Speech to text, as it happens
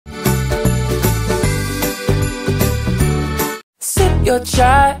your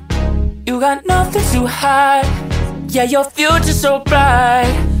child. You got nothing to hide. Yeah, your future's so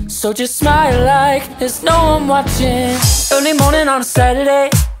bright. So just smile like there's no one watching. Early morning on a Saturday,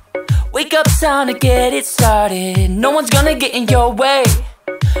 wake up, time to get it started. No one's gonna get in your way.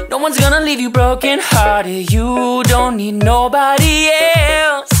 No one's gonna leave you broken hearted. You don't need nobody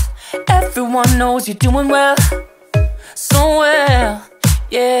else. Everyone knows you're doing well, so well,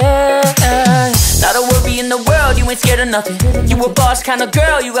 yeah. Not a worry in the world, you ain't scared of nothing. You a boss kind of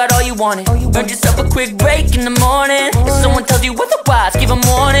girl, you got all you wanted. Earned yourself a quick break in the morning. If someone tells you otherwise, give 'em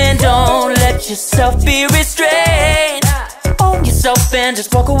warning. Don't let yourself be restrained. Own yourself and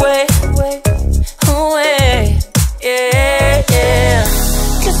just walk away. Away, yeah, yeah.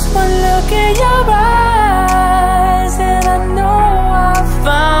 Just one look in your eyes and I know I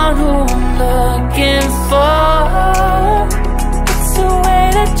found who I'm looking for. It's the way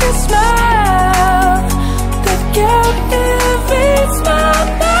that you smile that captivates my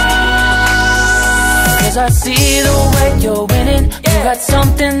mind. 'Cause I see the way you're winning. You got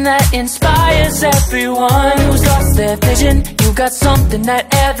something that inspires everyone who's lost their vision. You got something that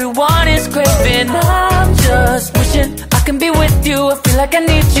everyone is craving. I'm just wishing I can be with you. I feel like I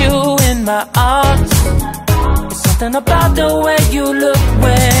need you in my arms. There's something about the way you look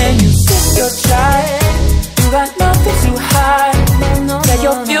when you sit your child. You got nothing to hide. Yeah,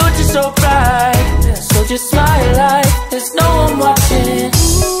 your future's so bright. So just smile like there's no one watching.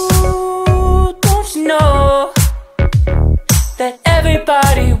 Ooh, don't you know that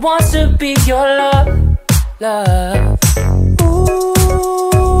everybody wants to be your love, love.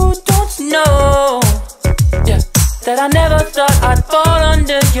 Ooh, don't you know, yeah, that I never thought I'd fall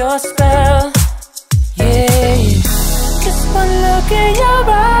under your spell, yeah. Just one look in your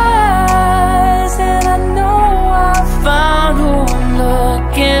eyes and I know I found who I'm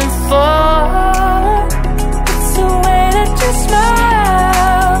looking for. It's the way that you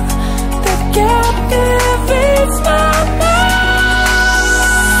smile that captivates my mind.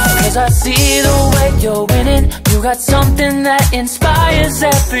 'Cause I see the way you're winning. You got something that inspires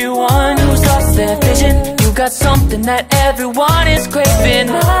everyone who's lost their vision. You got something that everyone is craving.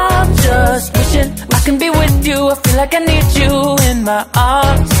 I'm just wishing I can be with you. I feel like I need you in my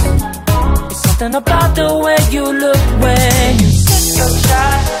arms. It's something about the way you look when you sit your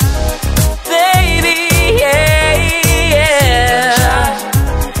child, baby, yeah, yeah.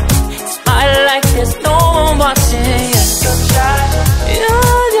 Smile like there's no one watching. Yeah. Your child, yeah,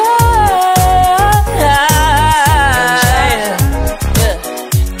 yeah.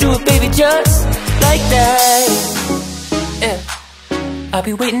 Do it, baby, just like that. Yeah. I'll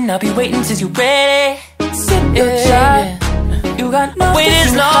be waiting till you're ready. Sit your child. You got nothing. Wait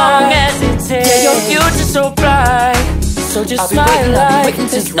as long as it takes. Yeah, your future's so bright. So just smile like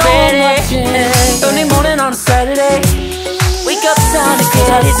there's no one watching. Early morning on a Saturday, wake up, time to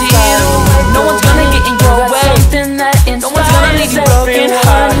get it started. No one's gonna get in your way. No one's gonna leave you broken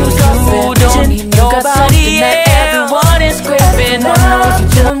hearted. You don't need nobody else.